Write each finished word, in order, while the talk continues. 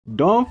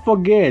Don't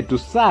forget to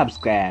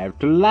subscribe,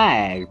 to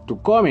like, to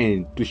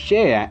comment, to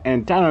share,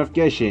 and turn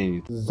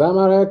notifications.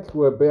 Zamalek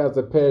will be as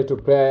a pair to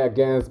play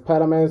against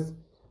Pyramids,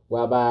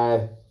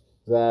 whereby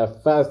the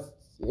first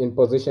in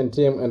position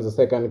team and the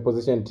second in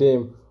position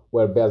team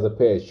will be as a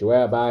pitch,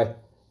 whereby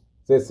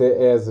this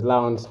is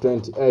round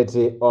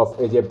 2080 of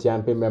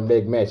Egyptian Premier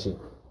League match.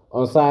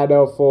 On side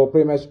of for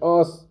pre-match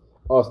odds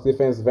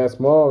defense versus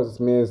more,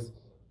 this means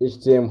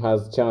each team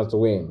has a chance to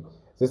win.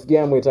 This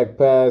game will take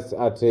place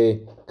at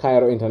the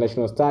Cairo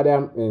International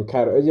Stadium in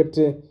Cairo, Egypt,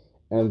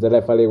 and the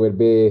referee will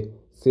be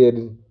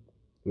Sid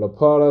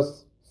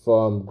Lopoulos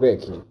from Greek.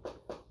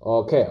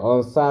 Okay,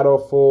 on side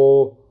of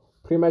for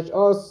pre-match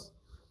odds,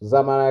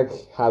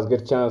 Zamalek has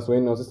good chance to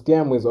win on this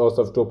game with odds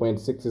of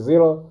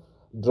 2.60,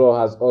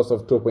 draw has odds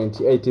of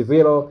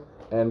 2.80,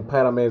 and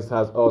Pyramids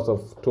has odds of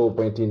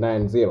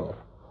 2.90.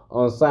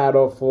 On side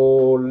of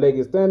full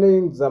league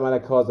standing,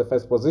 Zamalek has the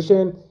first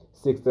position,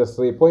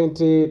 63 point,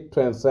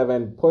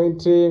 27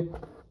 point,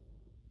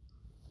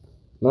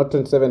 not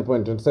 27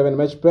 point, 27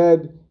 match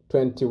played,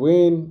 20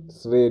 win,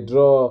 3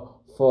 draw,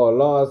 4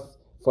 loss,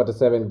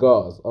 47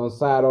 goals. On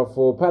side of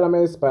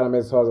Pyramids,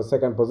 Pyramids has the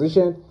second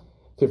position,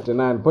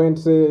 59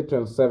 points,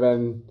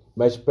 27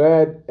 match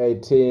played,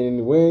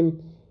 18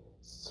 win,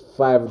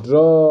 5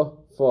 draw,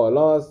 4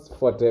 loss,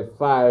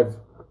 45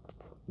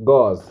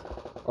 goals.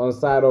 On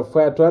side of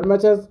fair trade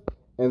matches,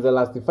 in the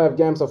last 5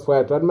 games of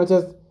fair trade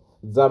matches,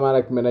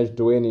 Zamalek managed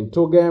to win in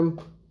 2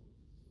 games,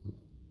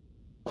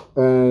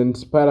 and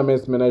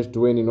Pyramids managed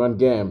to win in 1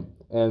 game,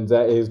 and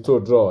there is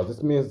 2 draws.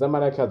 This means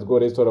Zamalek has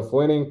got a sort of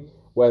winning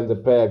when they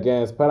play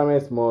against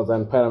Pyramids more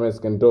than Pyramids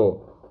can do.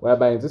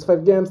 Whereby in these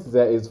 5 games,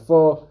 there is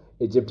 4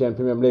 Egyptian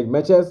Premier League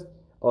matches.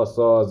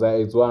 Also, there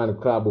is 1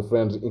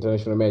 club-friendly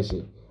international match.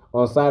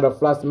 On side of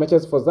last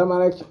matches for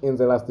Zamalek, in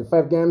the last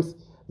 5 games,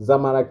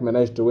 Zamalek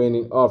managed to win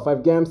in all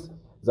 5 games.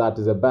 That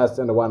is the best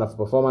and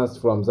wonderful performance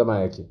from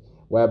Zamalek.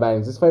 Whereby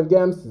in these 5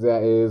 games,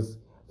 there is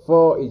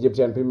 4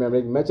 Egyptian Premier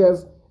League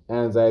matches,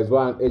 and there is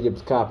 1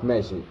 Egypt Cup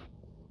match.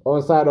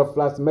 On side of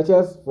last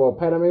matches for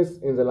Pyramids,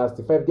 in the last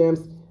 5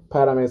 games,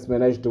 Pyramids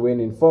managed to win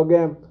in 4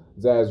 games.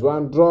 There is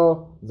 1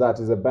 draw. That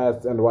is the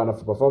best and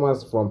wonderful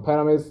performance from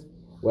Pyramids.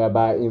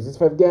 Whereby in these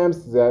 5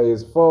 games, there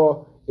is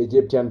 4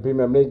 Egyptian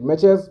Premier League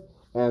matches,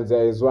 and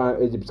there is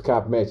 1 Egypt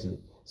Cup match.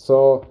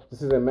 So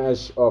this is a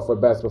match of a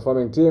best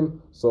performing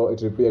team, so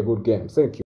it will be a good game. Thank you.